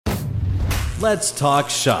Let's talk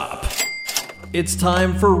shop. It's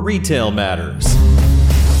time for Retail Matters.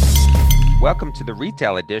 Welcome to the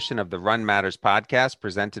retail edition of the Run Matters podcast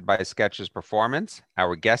presented by Skechers Performance.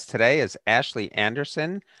 Our guest today is Ashley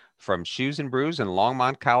Anderson from Shoes and Brews in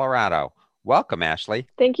Longmont, Colorado. Welcome, Ashley.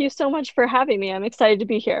 Thank you so much for having me. I'm excited to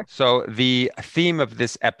be here. So the theme of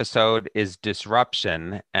this episode is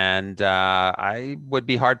disruption, and I would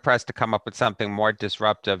be hard-pressed to come up with something more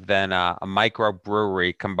disruptive than a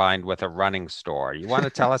microbrewery combined with a running store. You want to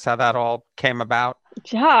tell us how that all came about?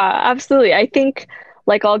 Yeah, absolutely. I think,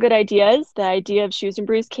 like all good ideas, the idea of Shoes and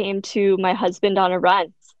Brews came to my husband on a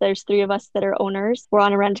run. So there's three of us that are owners. We're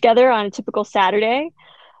on a run together on a typical Saturday.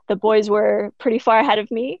 The boys were pretty far ahead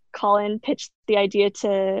of me. Colin pitched the idea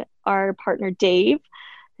to our partner, Dave,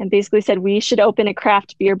 and basically said we should open a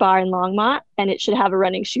craft beer bar in Longmont and it should have a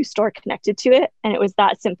running shoe store connected to it. And it was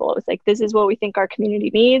that simple. It was like, this is what we think our community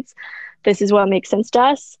needs. This is what makes sense to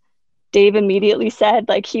us. Dave immediately said,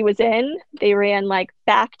 like, he was in. They ran, like,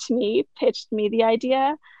 back to me, pitched me the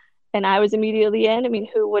idea, and I was immediately in. I mean,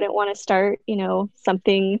 who wouldn't want to start,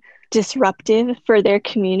 something disruptive for their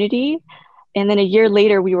community? And then a year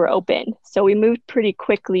later, we were open. So we moved pretty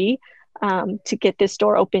quickly to get this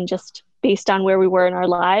store open, just based on where we were in our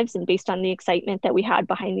lives and based on the excitement that we had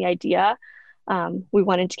behind the idea. We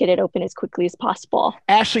wanted to get it open as quickly as possible.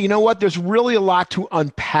 Ashley, you know what? There's really a lot to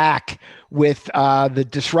unpack with the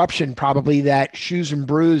disruption probably that Shoes and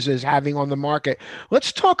Brews is having on the market.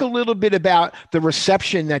 Let's talk a little bit about the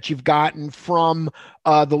reception that you've gotten from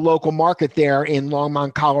the local market there in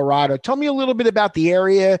Longmont, Colorado. Tell me a little bit about the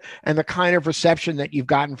area and the kind of reception that you've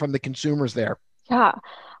gotten from the consumers there. Yeah,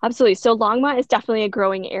 absolutely. So Longmont is definitely a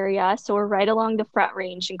growing area. So we're right along the Front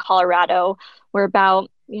Range in Colorado. We're about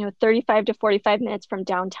 35 to 45 minutes from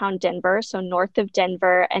downtown Denver, so north of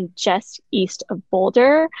Denver and just east of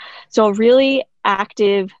Boulder. So a really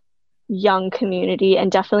active young community and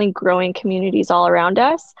definitely growing communities all around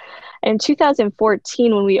us. And in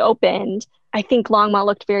 2014, when we opened, I think Longmont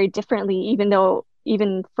looked very differently,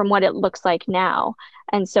 even from what it looks like now.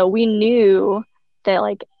 And so we knew that,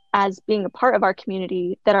 like, as being a part of our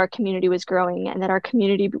community, that our community was growing and that our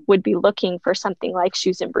community would be looking for something like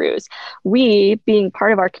Shoes and Brews. We, being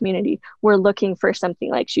part of our community, were looking for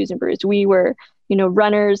something like Shoes and Brews. We were,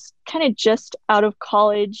 runners kind of just out of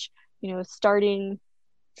college, starting,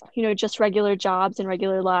 just regular jobs and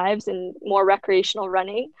regular lives and more recreational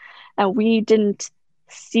running. And we didn't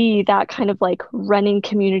see that kind of like running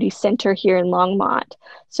community center here in Longmont.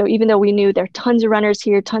 So even though we knew there are tons of runners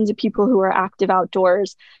here, tons of people who are active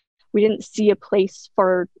outdoors, we didn't see a place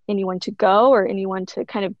for anyone to go or anyone to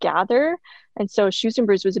kind of gather. And so Shoes and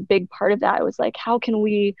Brews was a big part of that. It was like, how can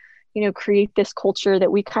we, create this culture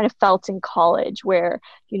that we kind of felt in college where,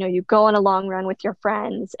 you go on a long run with your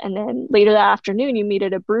friends and then later that afternoon you meet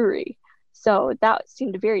at a brewery. So that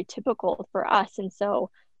seemed very typical for us. And so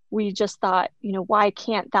we just thought, why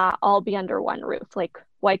can't that all be under one roof? Like,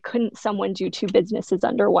 why couldn't someone do two businesses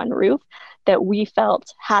under one roof that we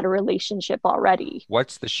felt had a relationship already?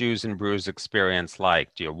 What's the Shoes and Brews experience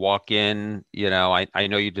like? Do you walk in, I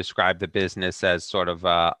know you described the business as sort of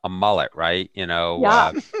a mullet, right?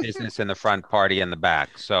 Business in the front, party in the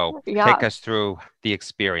back. So take us through the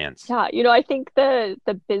experience. Yeah, I think the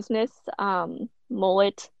business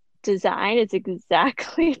mullet design is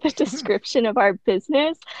exactly the description of our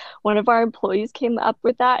business. One of our employees came up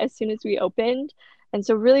with that as soon as we opened. And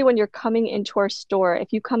so really when you're coming into our store,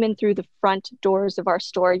 if you come in through the front doors of our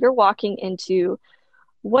store, you're walking into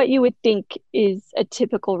what you would think is a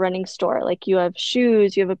typical running store. Like, you have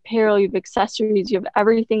shoes, you have apparel, you have accessories, you have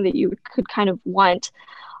everything that you could kind of want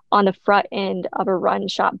on the front end of a run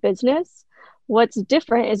shop business. What's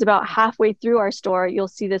different is about halfway through our store, you'll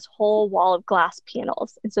see this whole wall of glass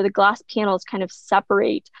panels. And so the glass panels kind of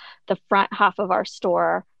separate the front half of our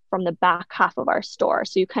store from the back half of our store.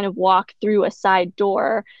 So you kind of walk through a side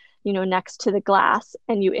door, next to the glass,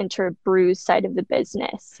 and you enter Brews side of the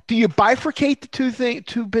business. Do you bifurcate the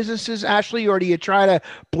two businesses, Ashley, or do you try to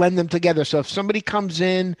blend them together? So if somebody comes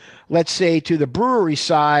in, let's say to the brewery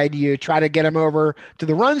side, you try to get them over to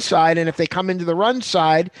the run side. And if they come into the run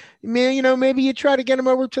side, maybe you try to get them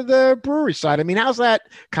over to the brewery side. I mean, how's that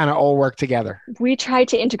kind of all work together? We try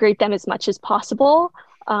to integrate them as much as possible.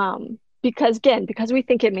 Because we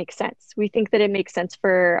think it makes sense. We think that it makes sense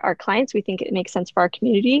for our clients. We think it makes sense for our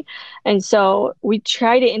community. And so we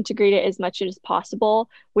try to integrate it as much as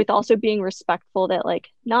possible, with also being respectful that,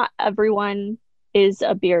 like, not everyone is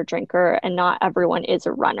a beer drinker and not everyone is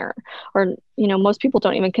a runner, or, most people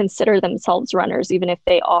don't even consider themselves runners, even if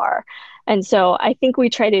they are. And so I think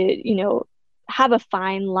we try to, have a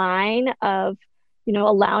fine line of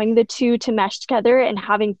allowing the two to mesh together and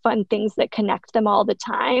having fun things that connect them all the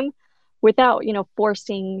time without,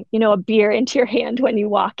 forcing, a beer into your hand when you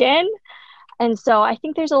walk in. And so I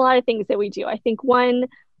think there's a lot of things that we do. I think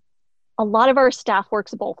a lot of our staff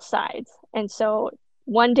works both sides. And so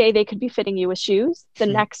one day they could be fitting you with shoes. The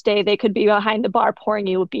next day they could be behind the bar pouring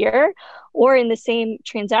you a beer, or in the same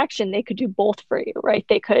transaction, they could do both for you, right?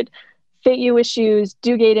 They could fit you with shoes,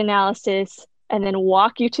 do gait analysis, and then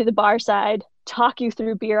walk you to the bar side, talk you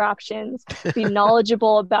through beer options, be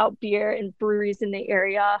knowledgeable about beer and breweries in the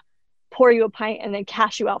area, pour you a pint, and then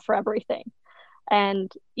cash you out for everything.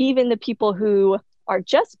 And even the people who are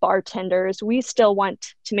just bartenders, we still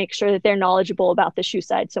want to make sure that they're knowledgeable about the shoe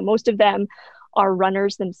side. So most of them are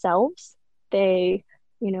runners themselves. They,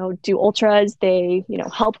 do ultras. They,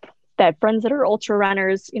 help that friends that are ultra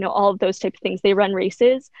runners, all of those type of things. They run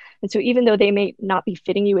races. And so even though they may not be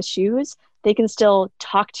fitting you with shoes, they can still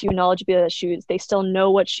talk to you knowledgeably about shoes. They still know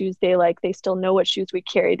what shoes they like. They still know what shoes we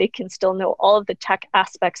carry. They can still know all of the tech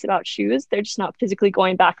aspects about shoes. They're just not physically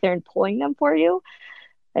going back there and pulling them for you.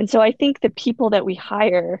 And so I think the people that we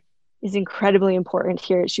hire is incredibly important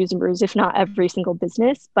here at Shoes and Brews, if not every single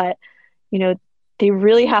business. But, they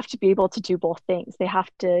really have to be able to do both things. They have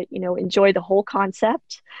to, enjoy the whole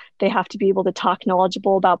concept. They have to be able to talk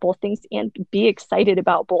knowledgeable about both things and be excited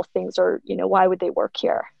about both things, or, why would they work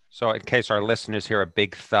here? So in case our listeners hear a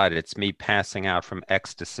big thud, it's me passing out from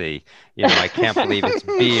ecstasy. I can't believe it's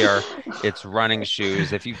beer, it's running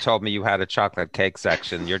shoes. If you told me you had a chocolate cake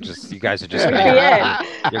section, you guys are just going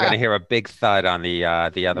to hear a big thud on the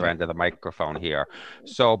other end of the microphone here.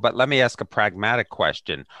 So, but let me ask a pragmatic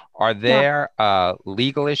question. Are there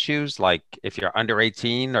legal issues? Like if you're under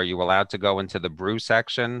 18, are you allowed to go into the brew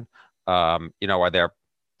section? Are there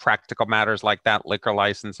practical matters like that, liquor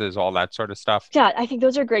licenses, all that sort of stuff? Yeah, I think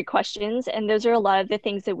those are great questions. And those are a lot of the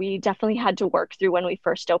things that we definitely had to work through when we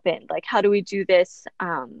first opened. Like, how do we do this,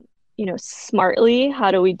 smartly? How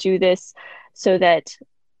do we do this so that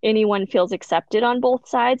anyone feels accepted on both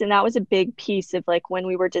sides? And that was a big piece of like when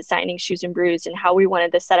we were designing Shoes and Brews and how we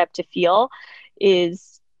wanted the setup to feel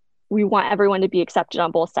is we want everyone to be accepted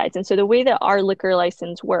on both sides. And so the way that our liquor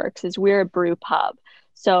license works is we're a brew pub.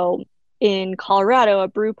 So in Colorado, a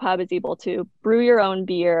brew pub is able to brew your own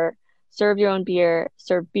beer, serve your own beer,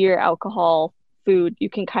 serve beer, alcohol, food. You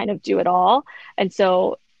can kind of do it all. And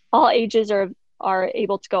so all ages are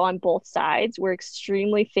able to go on both sides. We're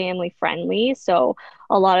extremely family friendly. So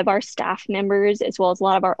a lot of our staff members, as well as a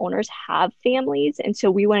lot of our owners, have families. And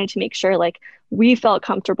so we wanted to make sure like we felt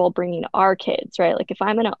comfortable bringing our kids, right? Like if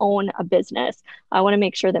I'm going to own a business, I want to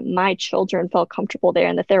make sure that my children felt comfortable there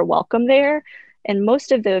and that they're welcome there. And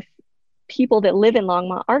most of the people that live in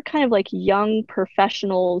Longmont are kind of like young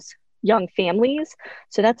professionals, young families.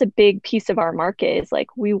 So that's a big piece of our market is like,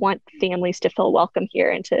 we want families to feel welcome here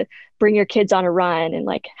and to bring your kids on a run and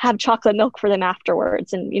like have chocolate milk for them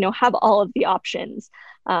afterwards and, have all of the options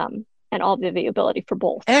and all the availability for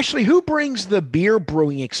both. Ashley, who brings the beer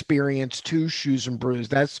brewing experience to Shoes and Brews?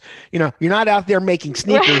 That's, you're not out there making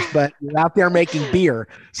sneakers, but you're out there making beer.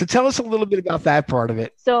 So tell us a little bit about that part of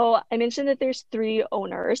it. So I mentioned that there's 3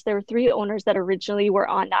 owners. There were 3 owners that originally were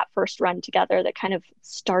on that first run together that kind of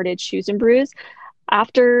started Shoes and Brews.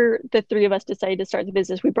 After the 3 of us decided to start the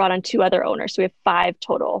business, we brought on 2 other owners. So we have 5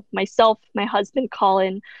 total. Myself, my husband,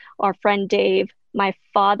 Colin, our friend, Dave, my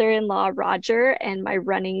father-in-law, Roger, and my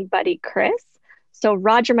running buddy, Chris. So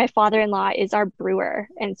Roger, my father-in-law, is our brewer.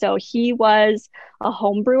 And so he was a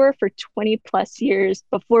home brewer for 20 plus years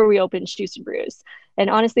before we opened Shoes and Brews. And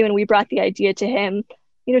honestly, when we brought the idea to him,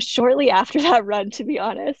 shortly after that run, to be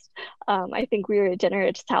honest, I think we were at dinner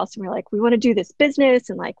at his house and we were like, we want to do this business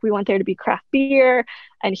and like, we want there to be craft beer.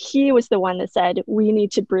 And he was the one that said, we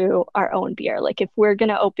need to brew our own beer. Like if we're going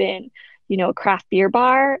to open, a craft beer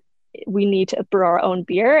bar, we need to brew our own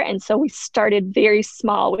beer. And so we started very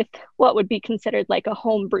small with what would be considered like a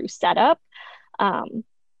home brew setup. And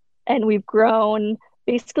we've grown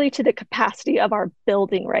basically to the capacity of our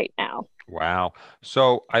building right now. Wow.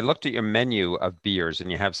 So I looked at your menu of beers and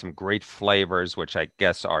you have some great flavors, which I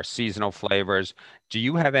guess are seasonal flavors. Do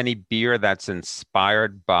you have any beer that's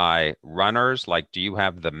inspired by runners? Like, do you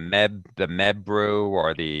have the Meb brew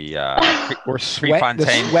or the or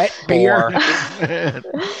sweat beer?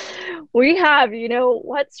 We have,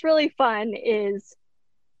 what's really fun is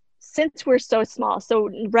since we're so small, so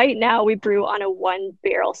right now we brew on a 1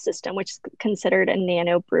 barrel system, which is considered a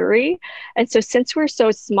nano brewery. And so since we're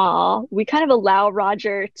so small, we kind of allow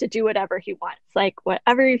Roger to do whatever he wants, like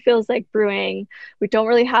whatever he feels like brewing. We don't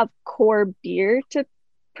really have core beer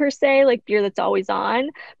per se, like beer that's always on,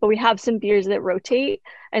 but we have some beers that rotate.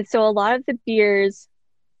 And so a lot of the beers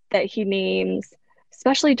that he names,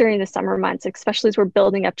 especially during the summer months, especially as we're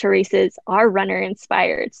building up to races, are runner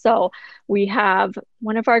inspired. So we have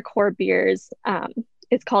one of our core beers.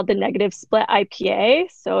 It's called the Negative Split IPA.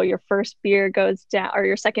 So your first beer goes down, or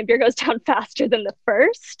your second beer goes down faster than the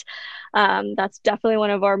first. That's definitely one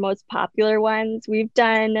of our most popular ones. We've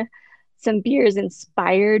done some beers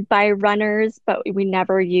inspired by runners, but we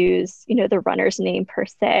never use, the runner's name per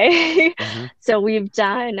se. Mm-hmm. So we've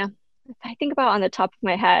done, if I think about on the top of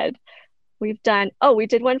my head, we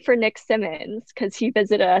did one for Nick Simmons because he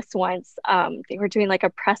visited us once. They were doing like a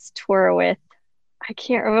press tour with, I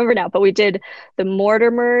can't remember now, but we did the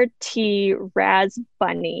Mortimer Tea Raz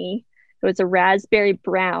Bunny. It was a raspberry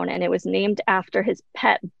brown, and it was named after his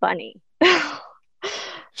pet bunny.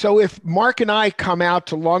 So if Mark and I come out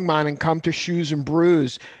to Longmont and come to Shoes and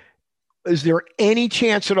Brews, is there any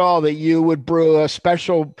chance at all that you would brew a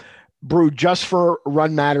special brew just for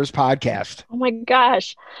Run Matters podcast? Oh my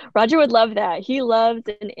gosh, Roger would love that. He loves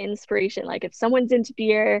an inspiration. Like if someone's into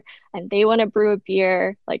beer and they want to brew a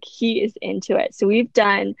beer, like he is into it. So we've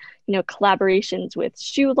done, collaborations with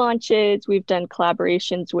shoe launches. We've done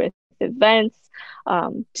collaborations with events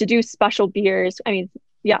to do special beers. I mean,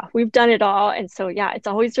 yeah, we've done it all. And so, yeah, it's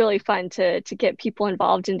always really fun to get people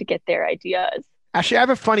involved and to get their ideas. Actually, I have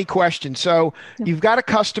a funny question. So you've got a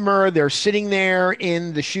customer, they're sitting there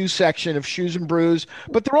in the shoe section of Shoes and Brews,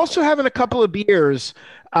 but they're also having a couple of beers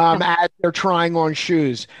as they're trying on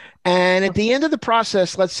shoes. And at the end of the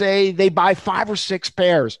process, let's say they buy 5 or 6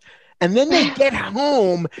 pairs, and then they get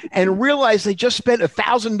home and realize they just spent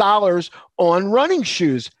 $1,000 on running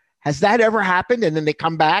shoes. Has that ever happened? And then they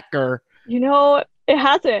come back, or? It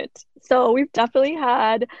hasn't. So we've definitely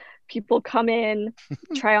had people come in,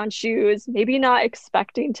 try on shoes, maybe not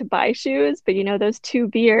expecting to buy shoes, but those 2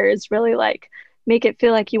 beers really like make it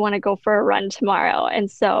feel like you want to go for a run tomorrow. And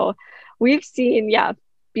so we've seen,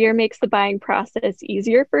 beer makes the buying process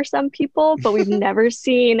easier for some people, but we've never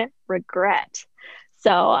seen regret.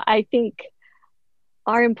 So I think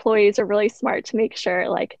our employees are really smart to make sure,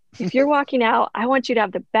 like, if you're walking out, I want you to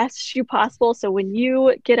have the best shoe possible. So when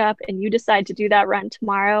you get up and you decide to do that run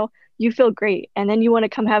tomorrow, you feel great. And then you want to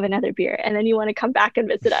come have another beer, and then you want to come back and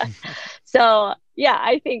visit us. So yeah,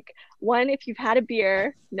 I think one, if you've had a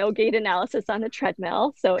beer, no gait analysis on the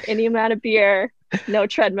treadmill. So any amount of beer, no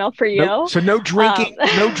treadmill for you. No drinking,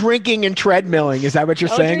 no drinking and treadmilling. Is that what you're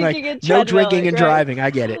saying? Like no drinking and driving. I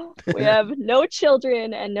get it. We have no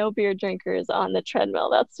children and no beer drinkers on the treadmill.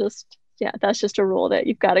 That's just a rule that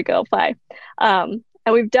you've got to go by. And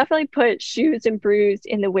we've definitely put Shoes and Brews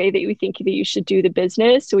in the way that we think that you should do the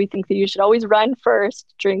business. So we think that you should always run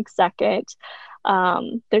first, drink second.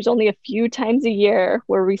 There's only a few times a year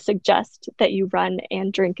where we suggest that you run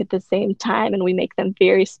and drink at the same time, and we make them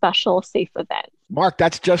very special, safe events. Mark,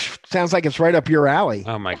 that's just sounds like it's right up your alley.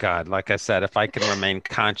 Oh my God. Like I said, if I can remain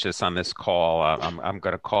conscious on this call, I'm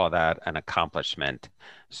going to call that an accomplishment.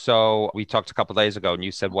 So we talked a couple of days ago, and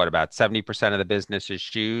you said, what, about 70% of the business is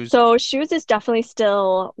shoes? So shoes is definitely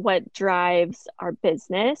still what drives our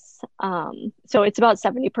business. So it's about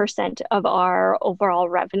 70% of our overall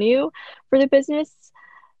revenue for the business.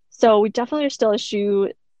 So we definitely are still a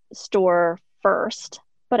shoe store first.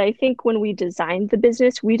 But I think when we designed the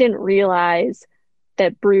business, we didn't realize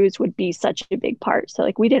that brews would be such a big part. So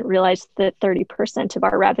like we didn't realize that 30% of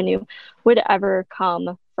our revenue would ever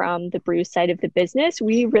come from the brew side of the business.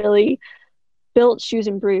 We really built Shoes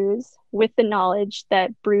and Brews with the knowledge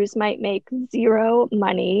that brews might make zero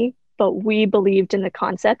money, but we believed in the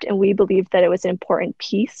concept, and we believed that it was an important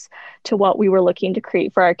piece to what we were looking to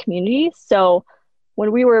create for our community. So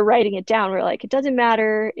when we were writing it down, we were like, it doesn't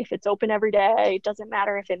matter if it's open every day. It doesn't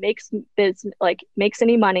matter if it makes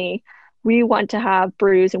any money. We want to have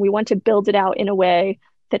brews, and we want to build it out in a way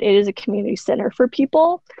that it is a community center for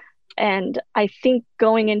people. And I think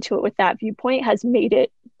going into it with that viewpoint has made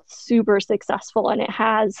it super successful, and it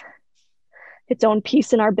has its own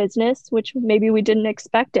piece in our business, which maybe we didn't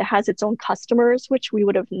expect. It has its own customers, which we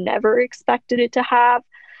would have never expected it to have.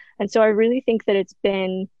 And so I really think that it's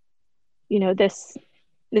been, this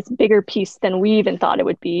bigger piece than we even thought it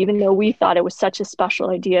would be, even though we thought it was such a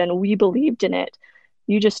special idea and we believed in it.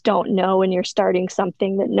 You just don't know when you're starting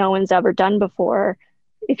something that no one's ever done before,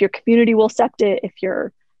 if your community will accept it, if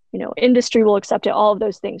your industry will accept it, all of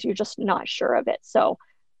those things, you're just not sure of it. So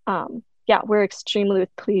we're extremely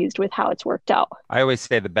pleased with how it's worked out. I always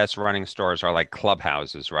say the best running stores are like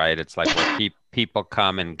clubhouses, right? It's like where people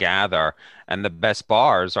come and gather, and the best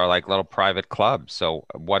bars are like little private clubs. So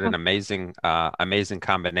what an amazing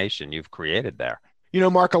combination you've created there.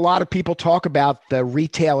 Mark, a lot of people talk about the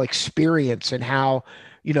retail experience and how,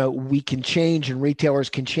 we can change and retailers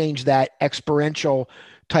can change that experiential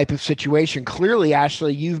type of situation. Clearly,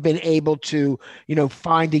 Ashley, you've been able to,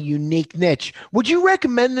 find a unique niche. Would you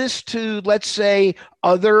recommend this to, let's say,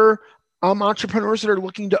 other entrepreneurs that are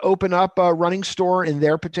looking to open up a running store in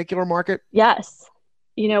their particular market? Yes.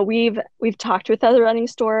 We've talked with other running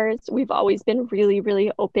stores. We've always been really,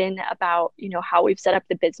 really open about, how we've set up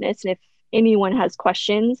the business. And if anyone has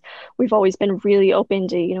questions, we've always been really open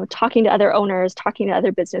to, talking to other owners, talking to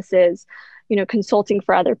other businesses, consulting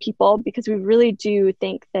for other people, because we really do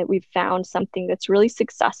think that we've found something that's really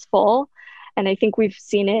successful. And I think we've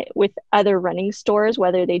seen it with other running stores,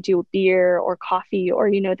 whether they do beer or coffee,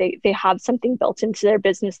 or, they have something built into their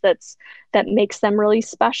business that makes them really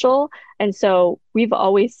special. And so we've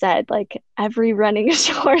always said, like, every running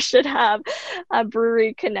store should have a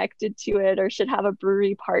brewery connected to it, or should have a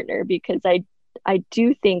brewery partner, because I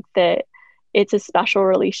do think that it's a special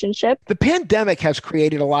relationship. The pandemic has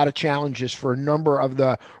created a lot of challenges for a number of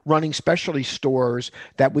the running specialty stores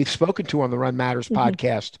that we've spoken to on the Run Matters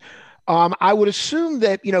podcast. I would assume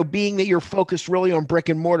that, being that you're focused really on brick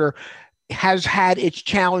and mortar has had its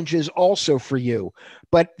challenges also for you.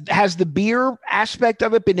 But has the beer aspect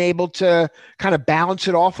of it been able to kind of balance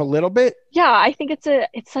it off a little bit? Yeah, I think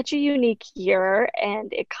it's such a unique year,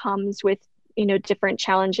 and it comes with, different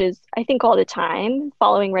challenges, I think, all the time,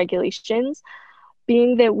 following regulations.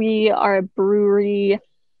 Being that we are a brewery,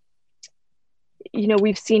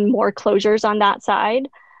 we've seen more closures on that side,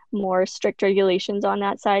 more strict regulations on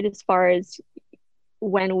that side, as far as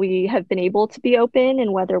when we have been able to be open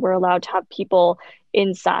and whether we're allowed to have people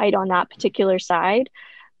inside on that particular side.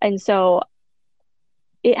 And so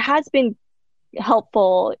it has been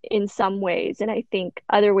helpful in some ways. And I think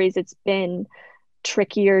other ways it's been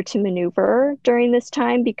trickier to maneuver during this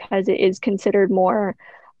time, because it is considered more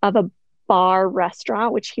of a bar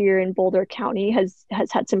restaurant, which here in Boulder County has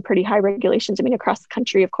had some pretty high regulations. I mean, across the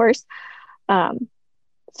country, of course.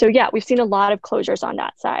 So yeah, we've seen a lot of closures on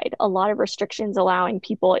that side, a lot of restrictions allowing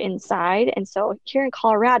people inside. And so here in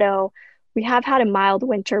Colorado, we have had a mild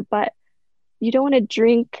winter, but you don't want to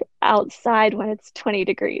drink outside when it's 20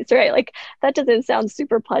 degrees, right? Like, that doesn't sound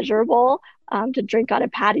super pleasurable to drink on a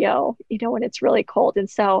patio, when it's really cold. And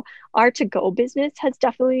so our to-go business has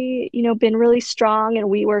definitely, been really strong. And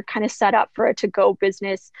we were kind of set up for a to-go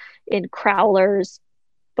business in Crowlers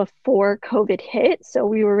before COVID hit. So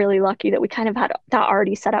we were really lucky that we kind of had that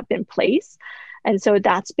already set up in place. And so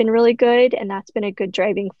that's been really good. And that's been a good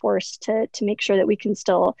driving force to make sure that we can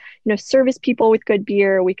still, service people with good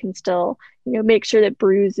beer. We can still, make sure that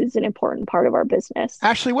brews is an important part of our business.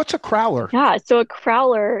 Ashley, what's a crowler? Yeah. So a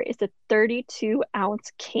crowler is a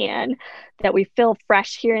 32-ounce can that we fill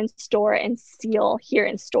fresh here in store and seal here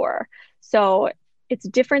in store. So it's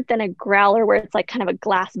different than a growler, where it's like kind of a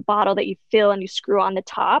glass bottle that you fill and you screw on the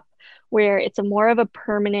top, where it's more of a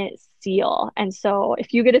permanent seal. And so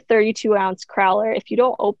if you get a 32-ounce crowler, if you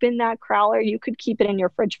don't open that crowler, you could keep it in your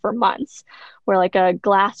fridge for months, where like a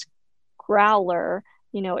glass growler,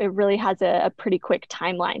 it really has a pretty quick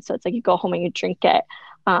timeline. So it's like you go home and you drink it.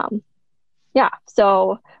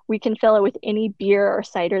 So we can fill it with any beer or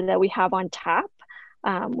cider that we have on tap.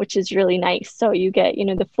 Which is really nice. So you get,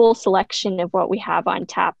 the full selection of what we have on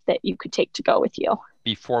tap that you could take to go with you.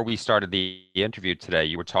 Before we started the interview today,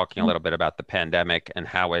 you were talking a little bit about the pandemic and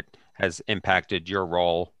how it has impacted your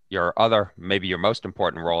role, maybe your most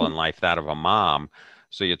important role in life, that of a mom.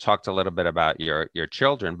 So you talked a little bit about your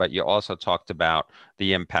children, but you also talked about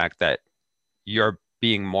the impact that your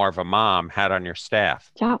being more of a mom had on your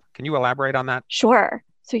staff. Yeah. Can you elaborate on that? Sure.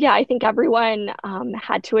 So yeah, I think everyone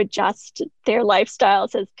had to adjust their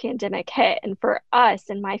lifestyles as pandemic hit. And for us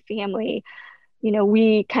and my family,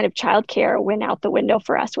 we kind of childcare went out the window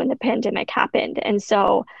for us when the pandemic happened. And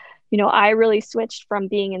so, I really switched from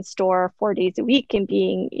being in store 4 days a week and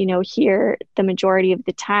being, here the majority of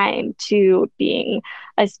the time, to being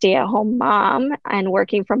a stay-at-home mom and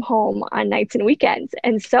working from home on nights and weekends.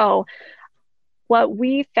 And so what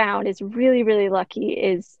we found is really, really lucky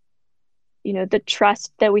is, the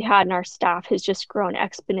trust that we had in our staff has just grown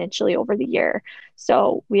exponentially over the year.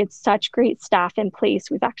 So we had such great staff in place.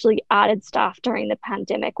 We've actually added staff during the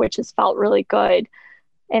pandemic, which has felt really good.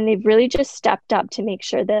 And they've really just stepped up to make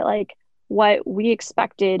sure that, like, what we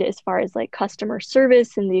expected as far as like customer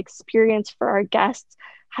service and the experience for our guests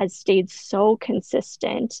has stayed so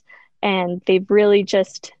consistent. And they've really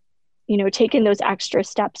just, taken those extra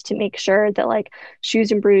steps to make sure that like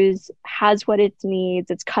Shoes and Brews has what it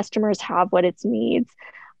needs, its customers have what it needs,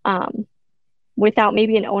 without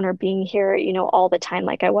maybe an owner being here, all the time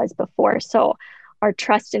like I was before. So our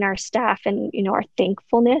trust in our staff and, our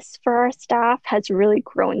thankfulness for our staff has really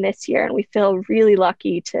grown this year. And we feel really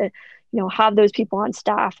lucky to, have those people on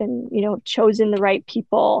staff and, chosen the right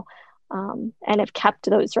people and have kept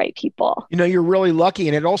those right people. You're really lucky.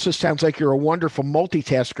 And it also sounds like you're a wonderful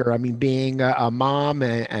multitasker. I mean, being a mom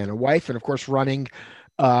and a wife, and of course, running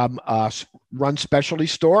run specialty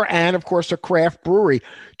store and of course a craft brewery.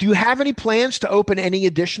 Do you have any plans to open any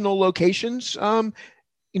additional locations,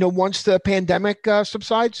 once the pandemic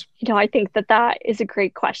subsides? I think that is a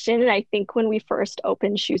great question. And I think when we first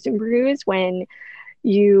opened Shoes and Brews, when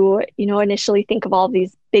you initially think of all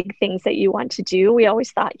these big things that you want to do, we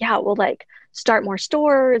always thought, yeah, we'll like start more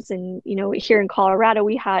stores. And, here in Colorado,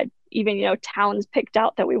 we had even, towns picked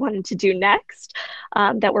out that we wanted to do next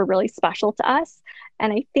that were really special to us.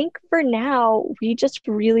 And I think for now, we just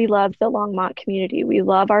really love the Longmont community. We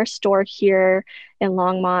love our store here in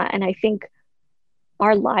Longmont. And I think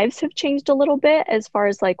our lives have changed a little bit as far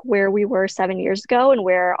as like where we were 7 years ago and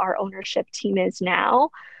where our ownership team is now.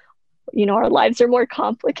 Our lives are more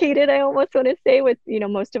complicated, I almost want to say, with,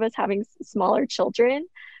 most of us having smaller children.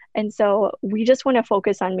 And so we just want to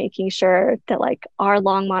focus on making sure that like our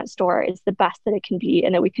Longmont store is the best that it can be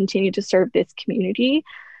and that we continue to serve this community.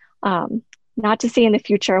 Not to say in the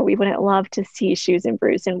future, we wouldn't love to see Shoes and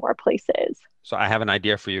Brews in more places. So I have an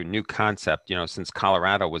idea for you, new concept, since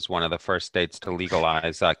Colorado was one of the first states to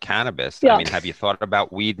legalize cannabis. Yeah. I mean, have you thought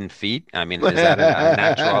about weed and feet? I mean, is that a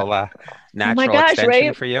natural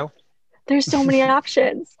extension for you? There's so many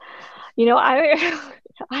options. I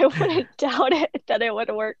wouldn't doubt it that it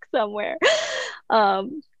would work somewhere.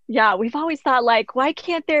 Yeah, we've always thought like, why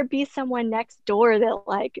can't there be someone next door that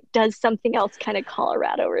like does something else kind of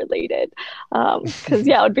Colorado related? Because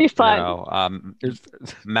it would be fun.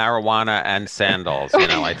 Marijuana and sandals.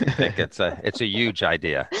 I think it's a huge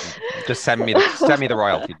idea. Just send me the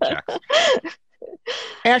royalty checks.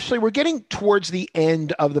 Ashley, we're getting towards the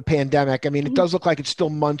end of the pandemic. I mean, it does look like it's still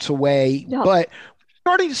months away, but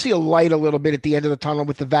starting to see a light a little bit at the end of the tunnel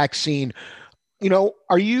with the vaccine.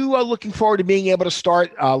 Are you looking forward to being able to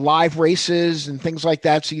start live races and things like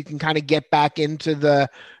that so you can kind of get back into the,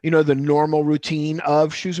 the normal routine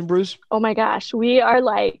of Shoes and Brews? Oh my gosh, we are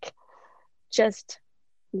like just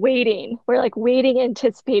waiting. We're like waiting,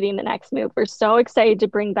 anticipating the next move. We're so excited to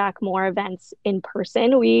bring back more events in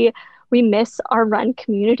person. We miss our run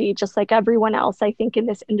community, just like everyone else, I think, in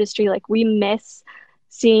this industry. Like we miss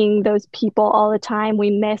seeing those people all the time. We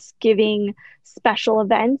miss giving special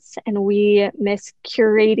events and we miss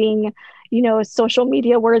curating, social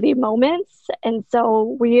media worthy moments. And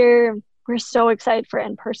so we're so excited for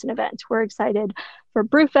in-person events. We're excited for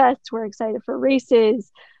Brewfest. We're excited for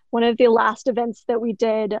races. One of the last events that we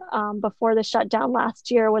did before the shutdown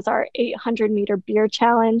last year was our 800-meter beer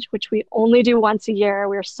challenge, which we only do once a year.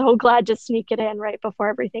 We're so glad to sneak it in right before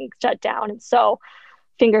everything shut down. And so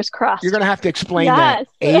fingers crossed. You're going to have to explain that.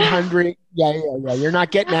 800. Yeah. You're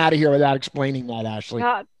not getting out of here without explaining that, Ashley.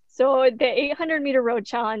 Yeah. So the 800-meter road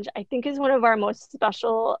challenge, I think, is one of our most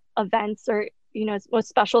special events or, most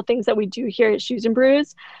special things that we do here at Shoes and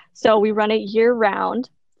Brews. So we run it year round.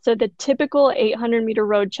 So the typical 800-meter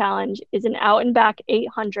road challenge is an out and back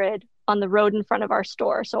 800 on the road in front of our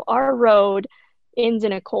store. So our road ends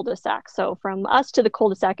in a cul-de-sac. So from us to the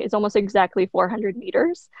cul-de-sac is almost exactly 400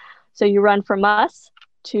 meters. So you run from us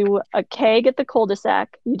to a keg at the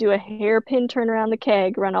cul-de-sac. You do a hairpin turn around the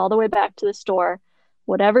keg, run all the way back to the store.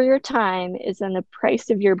 Whatever your time is then the price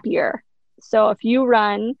of your beer. So if you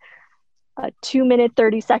run a 2-minute,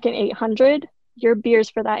 30-second 800, your beers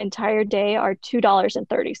for that entire day are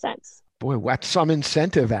 $2.30. Boy, that's some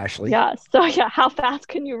incentive, Ashley. Yeah. So how fast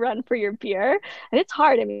can you run for your beer? And it's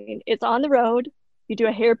hard. I mean, it's on the road. You do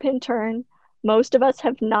a hairpin turn. Most of us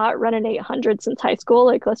have not run an 800 since high school.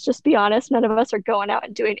 Like, let's just be honest. None of us are going out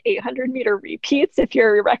and doing 800-meter repeats if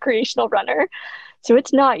you're a recreational runner. So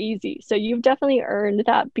it's not easy. So you've definitely earned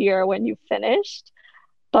that beer when you've finished.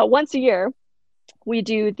 But once a year, we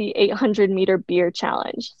do the 800-meter beer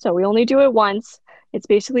challenge. So we only do it once. It's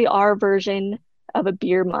basically our version of a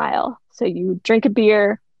beer mile. So you drink a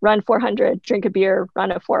beer, run 400, drink a beer,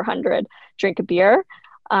 run a 400, drink a beer.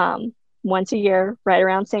 Once a year, right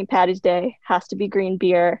around St. Paddy's Day, has to be green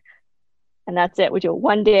beer. And that's it. We do a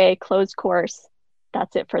 1-day closed course.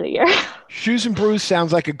 That's it for the year. Shoes and Brews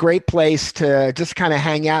sounds like a great place to just kind of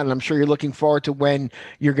hang out. And I'm sure you're looking forward to when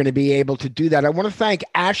you're going to be able to do that. I want to thank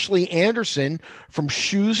Ashley Anderson from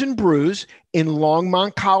Shoes and Brews in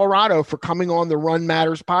Longmont, Colorado for coming on the Run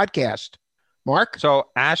Matters podcast. Mark? So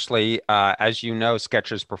Ashley, as you know,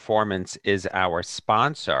 Skechers Performance is our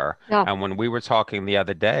sponsor. Yeah. And when we were talking the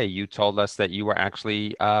other day, you told us that you were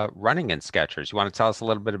actually running in Skechers. You want to tell us a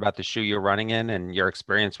little bit about the shoe you're running in and your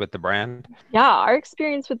experience with the brand? Yeah, our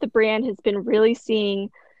experience with the brand has been really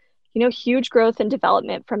seeing, huge growth and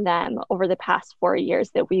development from them over the past 4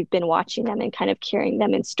 years that we've been watching them and kind of carrying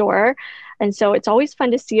them in store. And so it's always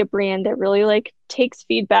fun to see a brand that really like takes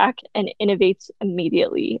feedback and innovates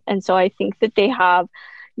immediately. And so I think that they have,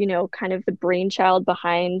 kind of the brainchild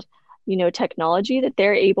behind, technology, that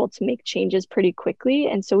they're able to make changes pretty quickly.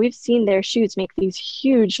 And so we've seen their shoes make these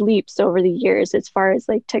huge leaps over the years as far as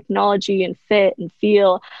like technology and fit and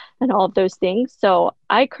feel and all of those things. So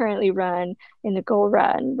I currently run in the Go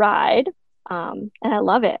Run Ride, and I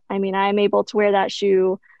love it. I mean, I'm able to wear that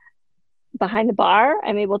shoe behind the bar.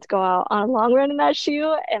 I'm able to go out on a long run in that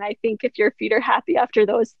shoe. And I think if your feet are happy after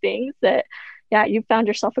those things, that yeah, you've found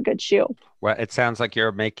yourself a good shoe. Well, it sounds like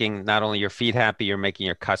you're making not only your feet happy, you're making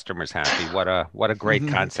your customers happy. What a great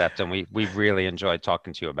concept. And we really enjoyed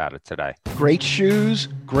talking to you about it today. Great shoes,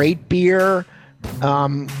 great beer.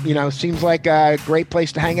 Seems like a great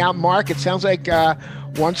place to hang out. Mark, it sounds like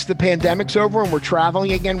once the pandemic's over and we're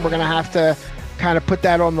traveling again, we're going to have to kind of put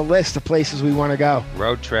that on the list of places we want to go.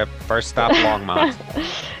 Road trip, first stop, Longmont.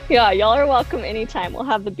 Yeah, y'all are welcome anytime. We'll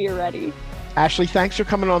have the beer ready. Ashley, thanks for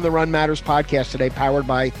coming on the Run Matters podcast today, powered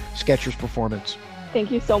by Skechers Performance.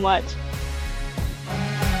 Thank you so much.